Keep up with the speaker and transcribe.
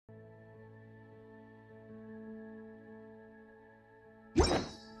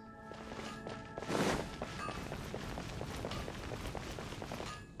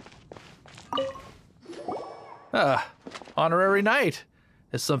Honorary knight.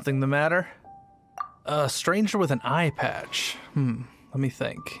 Is something the matter? A stranger with an eye patch. Let me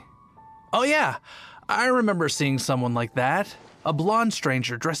think. Oh yeah, I remember seeing someone like that. A blonde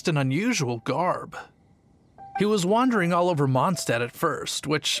stranger dressed in unusual garb. He was wandering all over Mondstadt at first,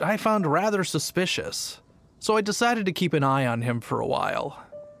 which I found rather suspicious. So I decided to keep an eye on him for a while.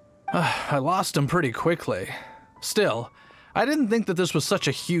 I lost him pretty quickly. Still, I didn't think that this was such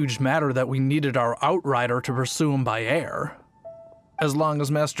a huge matter that we needed our outrider to pursue him by air. As long as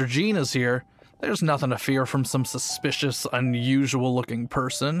Master Jean is here, there's nothing to fear from some suspicious, unusual-looking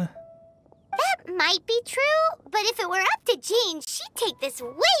person. That might be true, but if it were up to Jean, she'd take this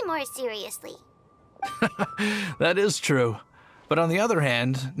way more seriously. That is true. But on the other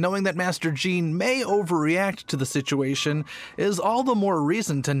hand, knowing that Master Jean may overreact to the situation is all the more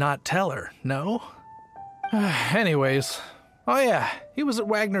reason to not tell her, no? Anyways, oh yeah, he was at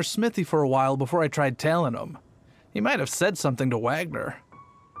Wagner's smithy for a while before I tried tailing him. He might have said something to Wagner.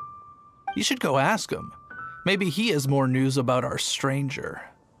 You should go ask him. Maybe he has more news about our stranger.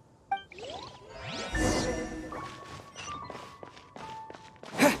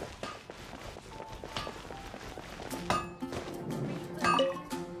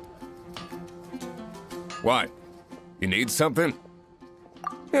 What? You need something?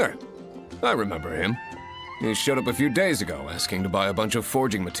 Here, I remember him. He showed up a few days ago asking to buy a bunch of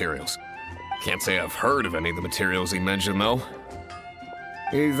forging materials. Can't say I've heard of any of the materials he mentioned, though.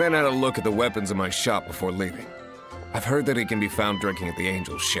 He then had a look at the weapons in my shop before leaving. I've heard that he can be found drinking at the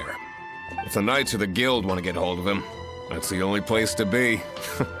Angel's Share. If the Knights or the Guild want to get hold of him, that's the only place to be.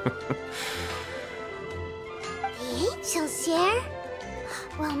 The Angel's Share?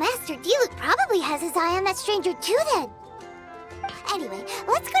 Well, Master Diluc probably has his eye on that stranger too, then. Anyway,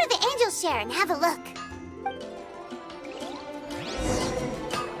 let's go to the Angel's Share and have a look.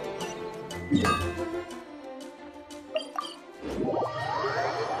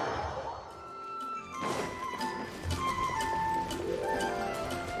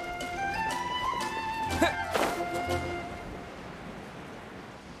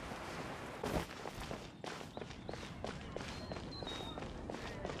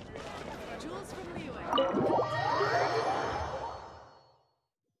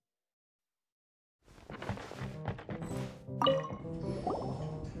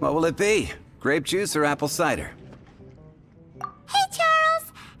 What will it be? Grape juice or apple cider? Hey,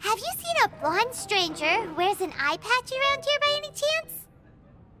 Charles! Have you seen a blonde stranger who wears an eye patch around here by any chance?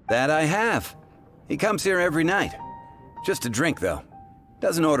 That I have. He comes here every night. Just to drink, though.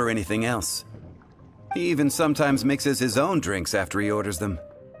 Doesn't order anything else. He even sometimes mixes his own drinks after he orders them.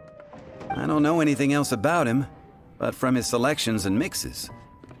 I don't know anything else about him, but from his selections and mixes,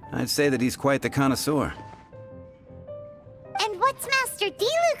 I'd say that he's quite the connoisseur. And what's Master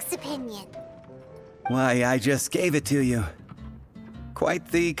Diluc's opinion? Why, I just gave it to you. Quite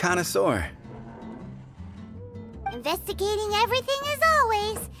the connoisseur. Investigating everything as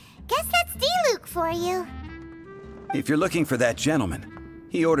always. Guess that's Diluc for you. If you're looking for that gentleman,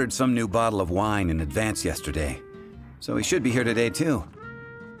 he ordered some new bottle of wine in advance yesterday, so he should be here today too.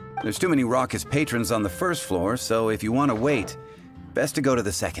 There's too many raucous patrons on the first floor, so if you want to wait, best to go to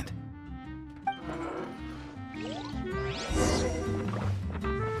the second.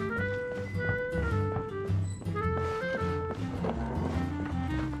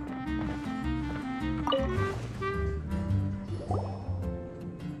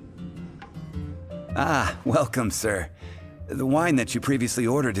 Ah, welcome, sir. The wine that you previously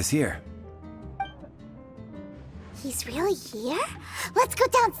ordered is here. He's really here? Let's go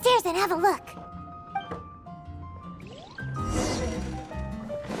downstairs and have a look.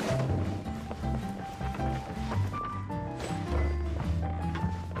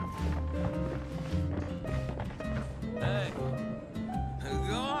 Hey,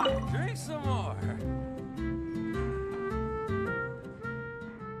 go on, drink some more.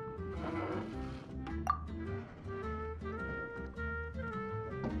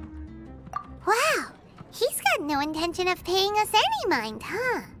 Wow, he's got no intention of paying us any mind,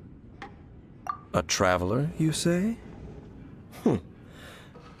 huh? A traveler, you say?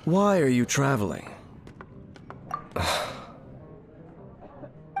 Why are you traveling?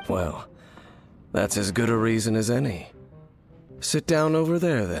 Well, that's as good a reason as any. Sit down over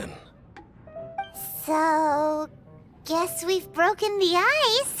there, then. So, guess we've broken the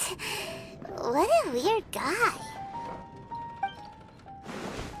ice. What a weird guy.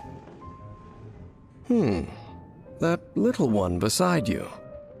 That little one beside you.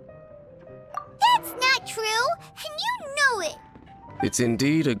 That's not true, and you know it. It's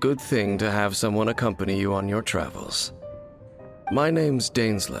indeed a good thing to have someone accompany you on your travels. My name's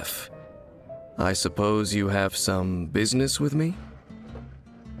Dainsleif. I suppose you have some business with me?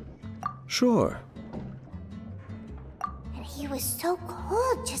 Sure. And he was so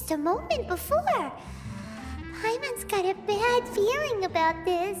cold just a moment before. Paimon's got a bad feeling about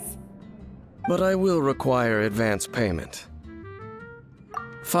this. But I will require advance payment.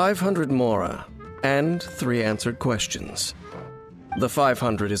 500 mora and 3 answered questions. The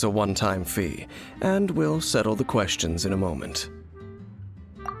 500 is a one-time fee, and we'll settle the questions in a moment.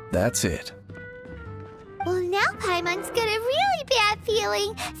 That's it. Well, now Paimon's got a really bad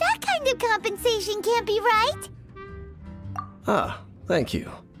feeling. That kind of compensation can't be right. Ah, thank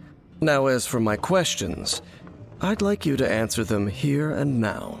you. Now, as for my questions, I'd like you to answer them here and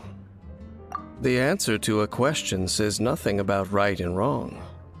now. The answer to a question says nothing about right and wrong,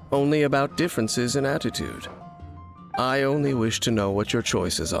 only about differences in attitude. I only wish to know what your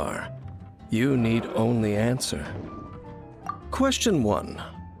choices are. You need only answer. Question 1.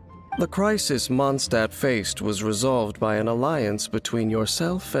 The crisis Mondstadt faced was resolved by an alliance between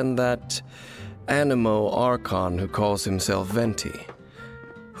yourself and that Animo Archon who calls himself Venti.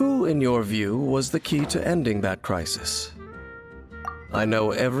 Who, in your view, was the key to ending that crisis? I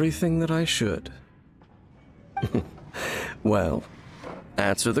know everything that I should. Well,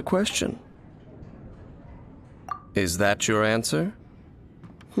 answer the question. Is that your answer?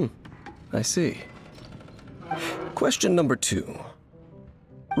 I see. Question number 2.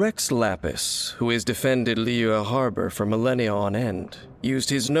 Rex Lapis, who has defended Liua Harbor for millennia on end, used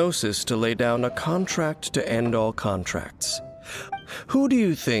his gnosis to lay down a contract to end all contracts. Who do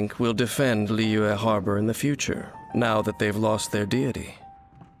you think will defend Liua Harbor in the future, now that they've lost their deity?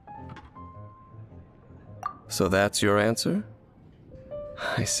 So that's your answer?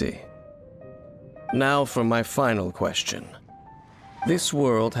 I see. Now for my final question. This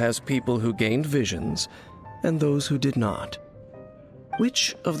world has people who gained visions, and those who did not.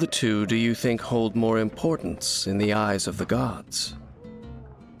 Which of the two do you think hold more importance in the eyes of the gods?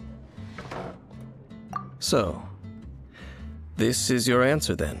 So, this is your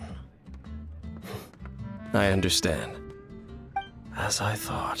answer then? I understand. As I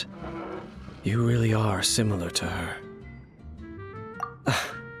thought. You really are similar to her.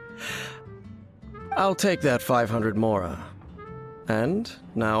 I'll take that 500 mora. And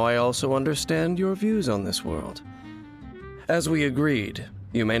now I also understand your views on this world. As we agreed,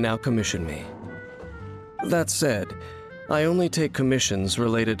 you may now commission me. That said, I only take commissions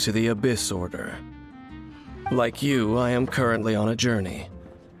related to the Abyss Order. Like you, I am currently on a journey.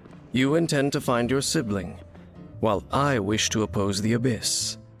 You intend to find your sibling, while I wish to oppose the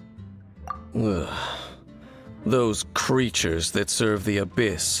Abyss. Ugh. Those creatures that serve the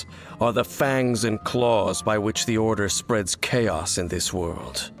Abyss are the fangs and claws by which the Order spreads chaos in this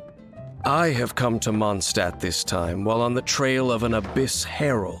world. I have come to Mondstadt this time while on the trail of an Abyss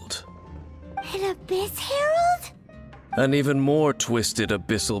Herald. An Abyss Herald? An even more twisted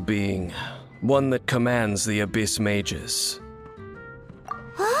abyssal being, one that commands the Abyss Mages.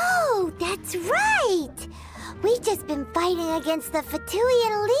 Oh, that's right! We've just been fighting against the Fatui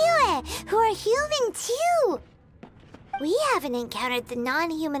and Liyue, who are human too! We haven't encountered the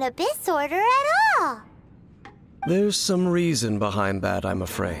non-human Abyss Order at all! There's some reason behind that, I'm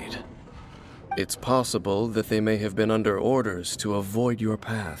afraid. It's possible that they may have been under orders to avoid your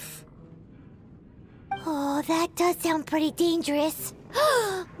path. Oh, that does sound pretty dangerous.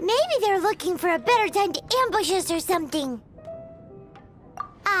 Maybe they're looking for a better time to ambush us or something.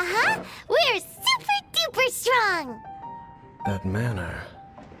 Uh-huh! We're super-duper strong! That manner,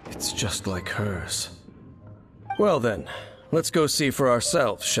 it's just like hers. Well then, let's go see for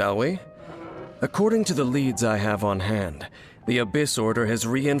ourselves, shall we? According to the leads I have on hand, the Abyss Order has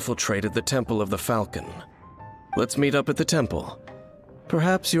re-infiltrated the Temple of the Falcon. Let's meet up at the temple.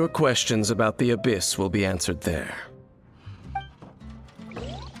 Perhaps your questions about the Abyss will be answered there.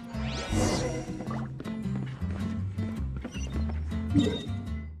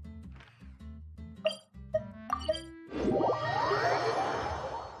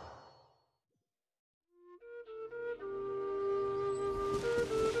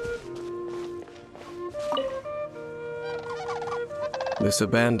 This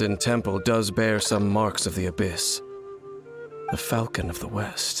abandoned temple does bear some marks of the Abyss. The Falcon of the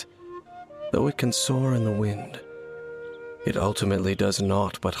West. Though it can soar in the wind, it ultimately does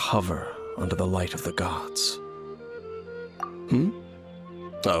naught but hover under the light of the gods.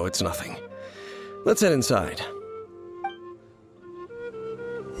 Oh, it's nothing. Let's head inside.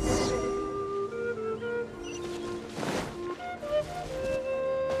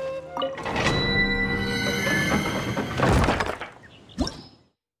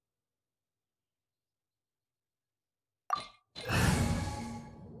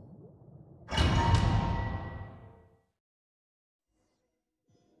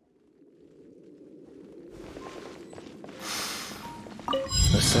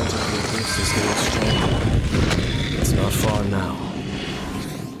 far now.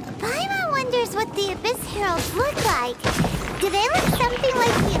 Paimon wonders what the Abyss Heralds look like. Do they look something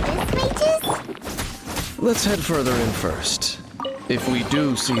like the Abyss Mages? Let's head further in first. If we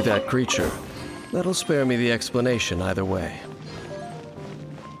do see that creature, that'll spare me the explanation either way.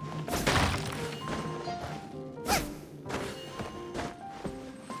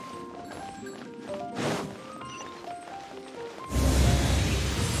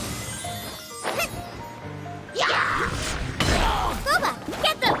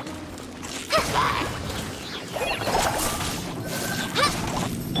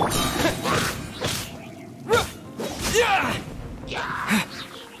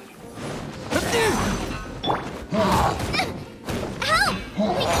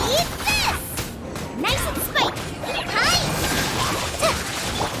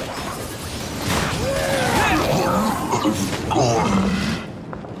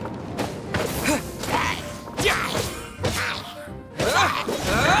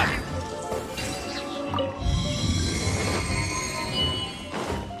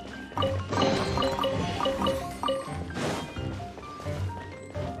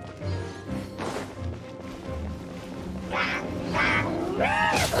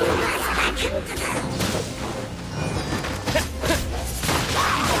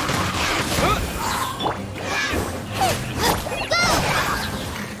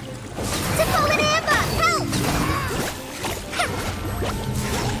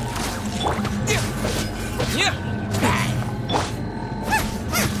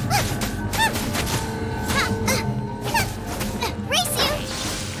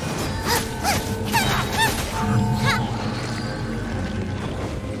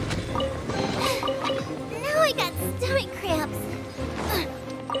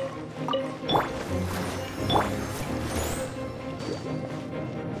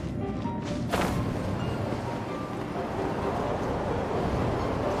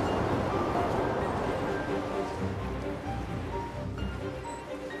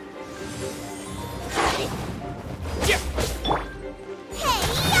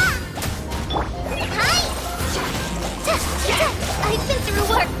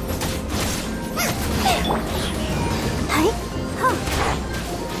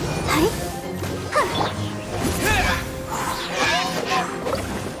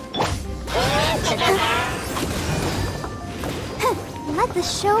 Let the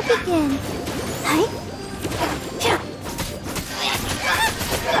show begin.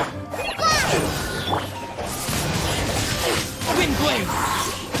 Wind blade.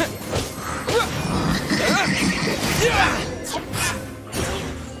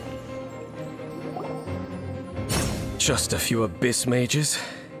 Just a few Abyss Mages?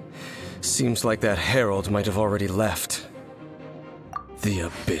 Seems like that Herald might have already left. The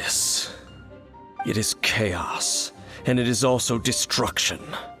Abyss. It is chaos, and it is also destruction.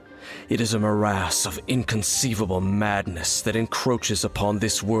 It is a morass of inconceivable madness that encroaches upon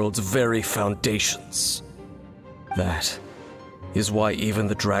this world's very foundations. That is why even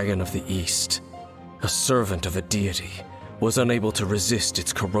the Dragon of the East, a servant of a deity, was unable to resist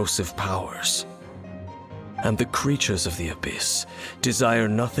its corrosive powers. And the creatures of the Abyss desire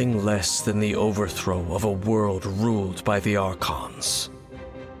nothing less than the overthrow of a world ruled by the Archons.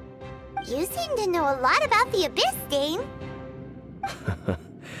 You seem to know a lot about the Abyss, Dane.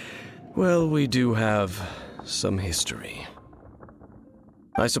 Well, we do have some history.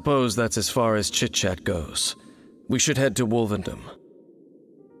 I suppose that's as far as chit-chat goes. We should head to Wolvendom.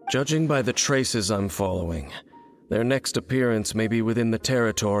 Judging by the traces I'm following, their next appearance may be within the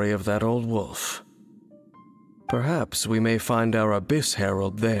territory of that old wolf. Perhaps we may find our Abyss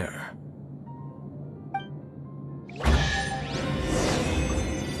Herald there.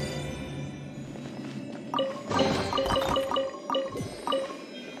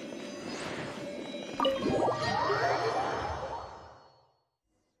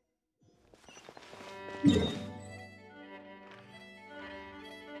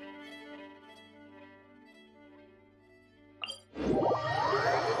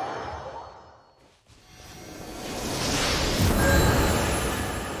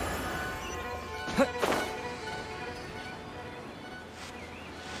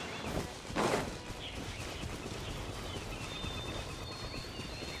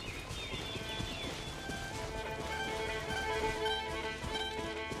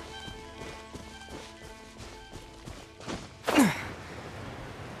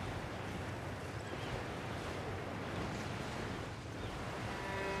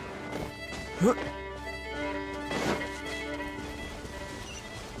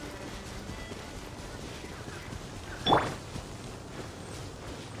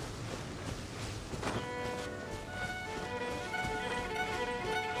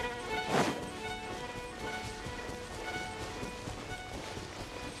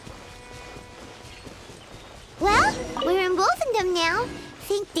 now?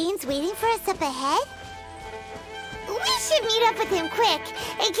 Think Dane's waiting for us up ahead? We should meet up with him quick,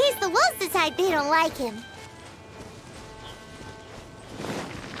 in case the wolves decide they don't like him.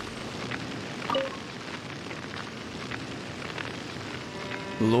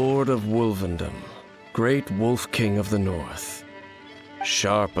 Lord of Wolvendom, great wolf king of the north,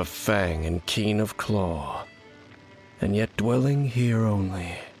 sharp of fang and keen of claw, and yet dwelling here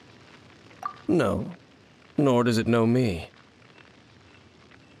only. No, nor does it know me.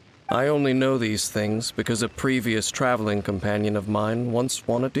 I only know these things because a previous traveling companion of mine once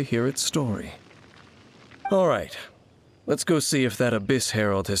wanted to hear its story. All right, let's go see if that Abyss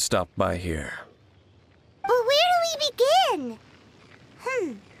Herald has stopped by here. But where do we begin?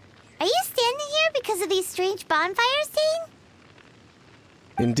 Are you standing here because of these strange bonfires, Dane?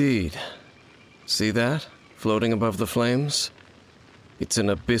 Indeed. See that, floating above the flames? It's an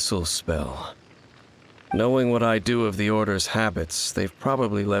abyssal spell. Knowing what I do of the Order's habits, they've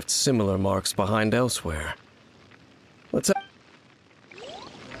probably left similar marks behind elsewhere.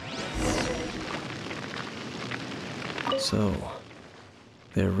 So,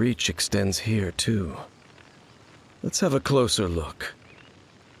 their reach extends here too. Let's have a closer look.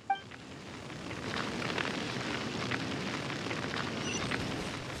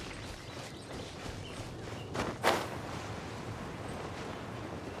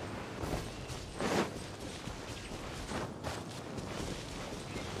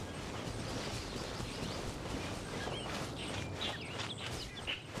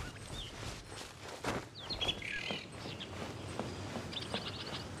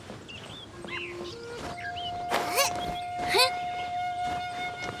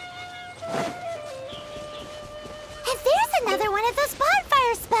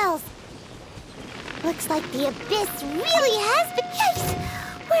 Looks like the Abyss really has been... Yikes!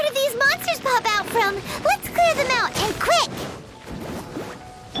 Where did these monsters pop out from? Let's clear them out, and quick!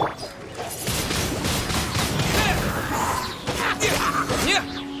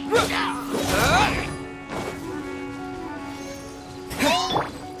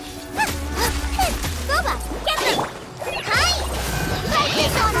 Boba, get them! Hi!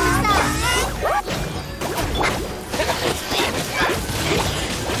 Focus on yourself!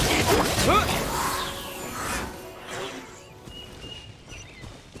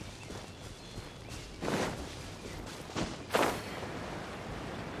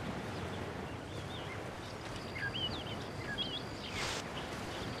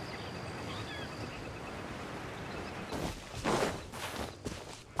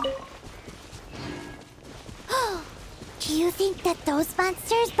 Do you think that those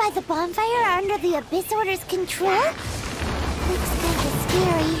monsters by the bonfire are under the Abyss Order's control? Looks kinda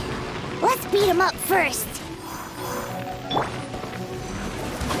scary. Let's beat them up first.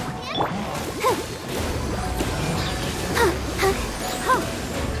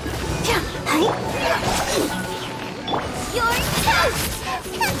 You're toast!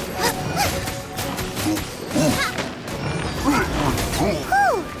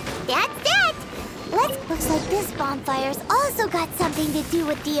 Whew, that's that! Looks like this bonfire's also got something to do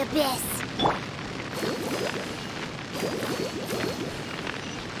with the Abyss.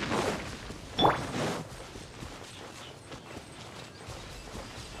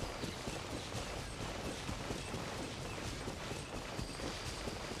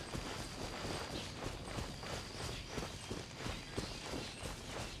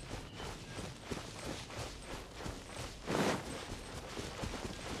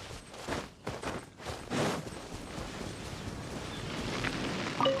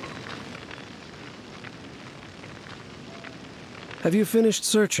 Have you finished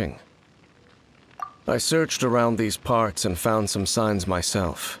searching? I searched around these parts and found some signs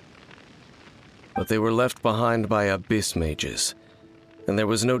myself. But they were left behind by abyss mages, and there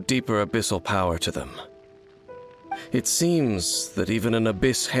was no deeper abyssal power to them. It seems that even an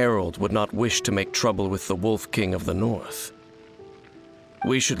Abyss Herald would not wish to make trouble with the Wolf King of the North.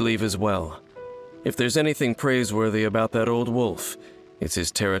 We should leave as well. If there's anything praiseworthy about that old wolf, it's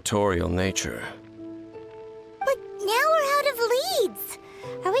his territorial nature. But now we're out of leads.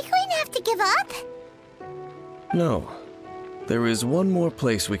 Are we going to have to give up? No. There is one more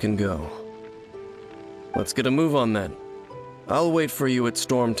place we can go. Let's get a move on then. I'll wait for you at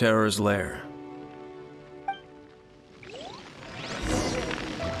Stormterror's lair.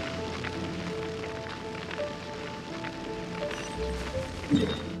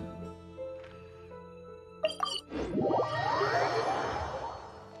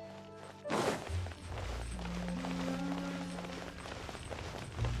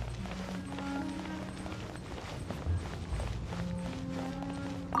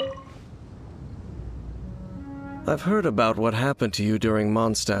 I've heard about what happened to you during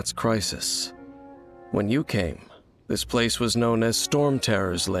Mondstadt's crisis. When you came, this place was known as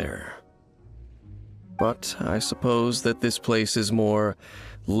Stormterror's Lair. But I suppose that this place is more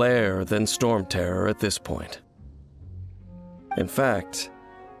Lair than Stormterror at this point. In fact,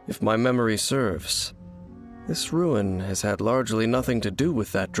 if my memory serves, this ruin has had largely nothing to do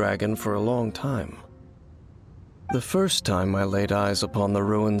with that dragon for a long time. The first time I laid eyes upon the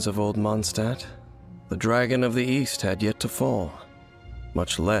ruins of Old Mondstadt, the dragon of the East had yet to fall,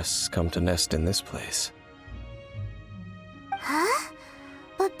 much less come to nest in this place. Huh?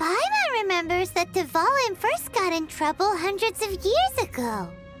 But Paimon remembers that Dvalin first got in trouble hundreds of years ago.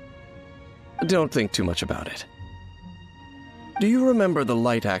 Don't think too much about it. Do you remember the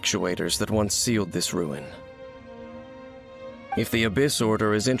light actuators that once sealed this ruin? If the Abyss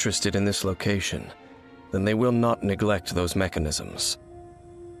Order is interested in this location, then they will not neglect those mechanisms.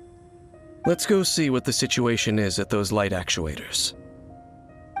 Let's go see what the situation is at those light actuators.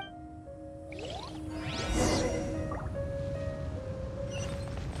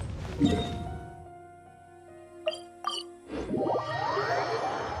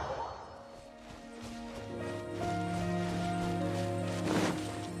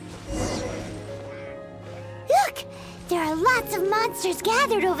 Look! There are lots of monsters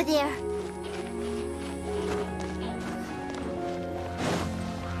gathered over there.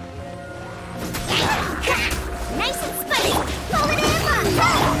 Nice and spicy! Pull it in!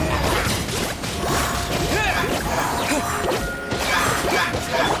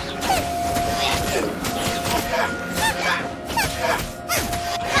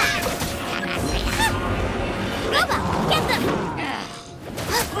 Robo, get them!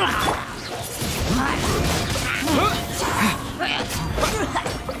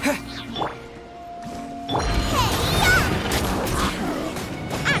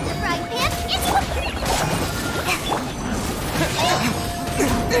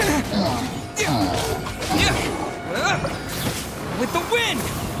 With the wind!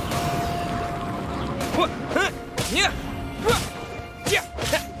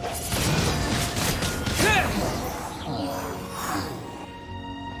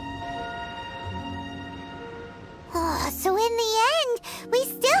 Oh, so in the end, we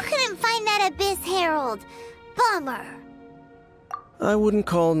still couldn't find that Abyss Herald. Bummer. I wouldn't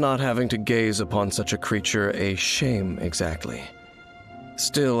call not having to gaze upon such a creature a shame exactly.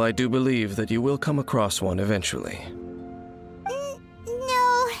 Still, I do believe that you will come across one eventually.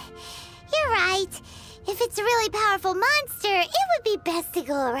 No, you're right. If it's a really powerful monster, it would be best to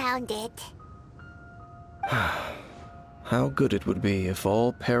go around it. How good it would be if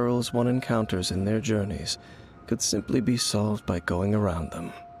all perils one encounters in their journeys could simply be solved by going around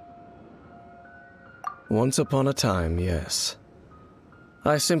them. Once upon a time, yes.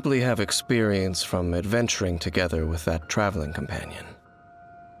 I simply have experience from adventuring together with that traveling companion.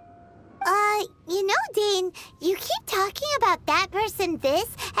 You know, Dane, you keep talking about that person this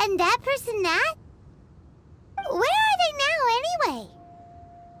and that person that. Where are they now, anyway?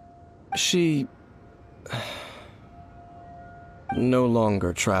 She no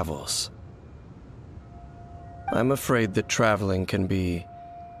longer travels. I'm afraid that traveling can be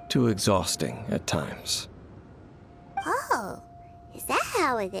too exhausting at times. Oh, is that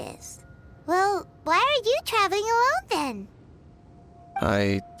how it is? Well, why are you traveling alone then?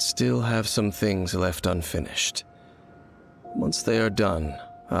 I still have some things left unfinished. Once they are done,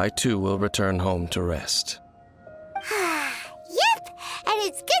 I too will return home to rest. Yep, and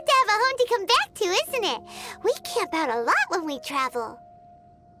it's good to have a home to come back to, isn't it? We camp out a lot when we travel.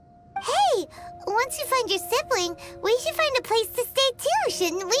 Hey, once you find your sibling, we should find a place to stay too,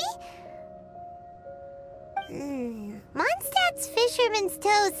 shouldn't we? Mondstadt's Fisherman's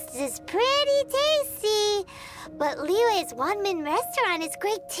Toast is pretty tasty, but Liyue's one-man restaurant is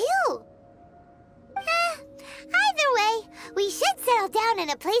great too. Either way, we should settle down in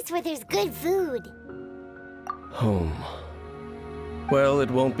a place where there's good food. Home. Well, it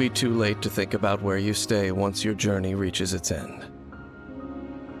won't be too late to think about where you stay once your journey reaches its end.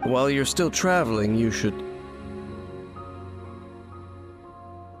 While you're still traveling, you should...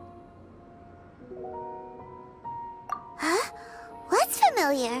 Huh? What's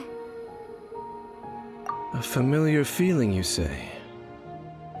familiar? A familiar feeling, you say?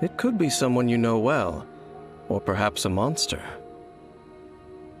 It could be someone you know well, or perhaps a monster.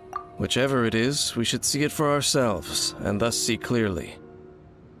 Whichever it is, we should see it for ourselves, and thus see clearly.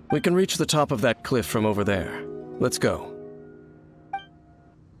 We can reach the top of that cliff from over there. Let's go.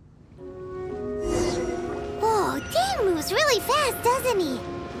 Whoa, Dane moves really fast, doesn't he?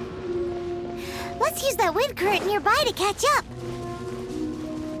 Let's use that wind current nearby to catch up.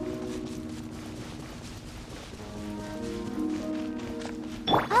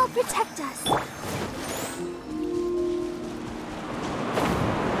 protect us.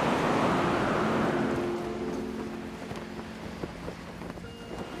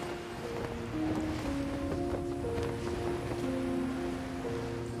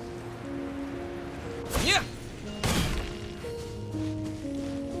 Yeah.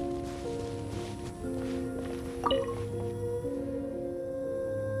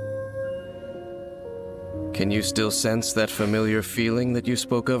 Can you still sense that familiar feeling that you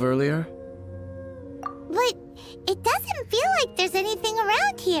spoke of earlier? But it doesn't feel like there's anything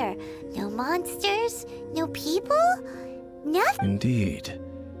around here. No monsters, no people, nothing. Indeed.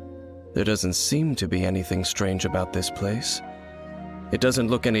 There doesn't seem to be anything strange about this place. It doesn't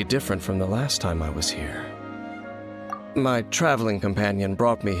look any different from the last time I was here. My traveling companion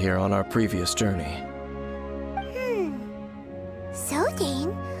brought me here on our previous journey. So,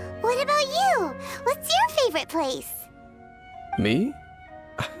 Dane, what about you? What's your favorite place? Me?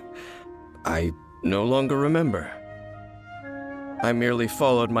 I no longer remember. I merely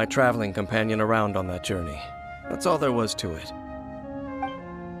followed my traveling companion around on that journey. That's all there was to it.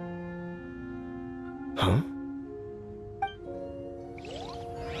 Huh?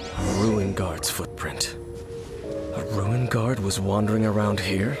 A ruin guard's footprint. A ruin guard was wandering around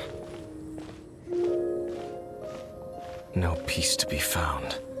here? No peace to be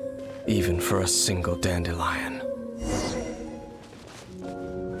found, even for a single dandelion.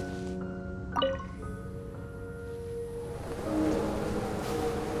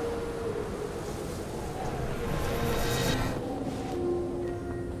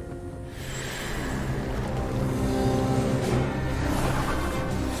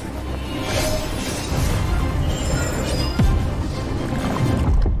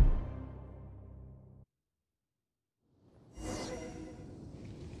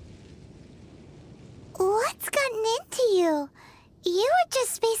 What's gotten into you? You were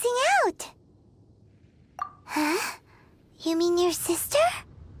just spacing out. Huh? You mean your sister?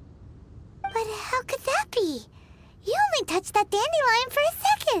 But how could that be? You only touched that dandelion for a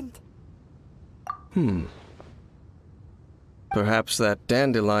second. Perhaps that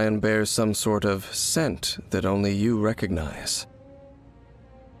dandelion bears some sort of scent that only you recognize.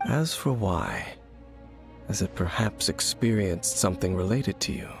 As for why, has it perhaps experienced something related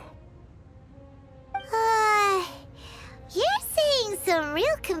to you? You're saying some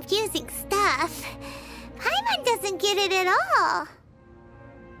real confusing stuff. Paimon doesn't get it at all.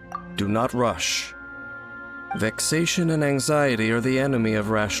 Do not rush. Vexation and anxiety are the enemy of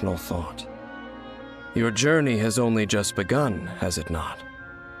rational thought. Your journey has only just begun, has it not?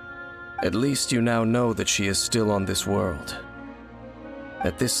 At least you now know that she is still on this world.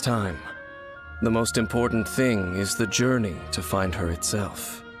 At this time, the most important thing is the journey to find her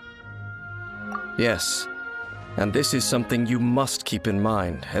itself. Yes, and this is something you must keep in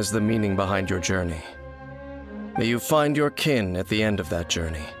mind as the meaning behind your journey. May you find your kin at the end of that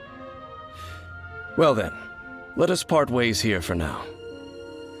journey. Well then, let us part ways here for now.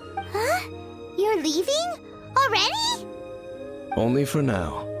 Huh? You're leaving? Already? Only for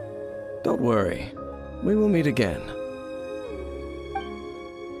now. Don't worry, we will meet again.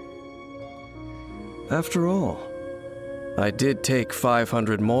 After all, I did take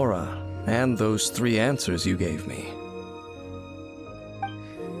 500 mora and those 3 answers you gave me.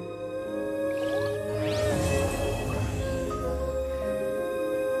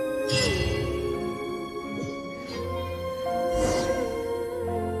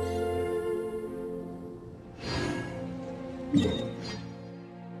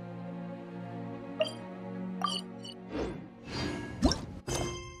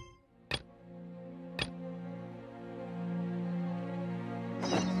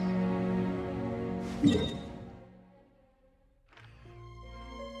 Yeah.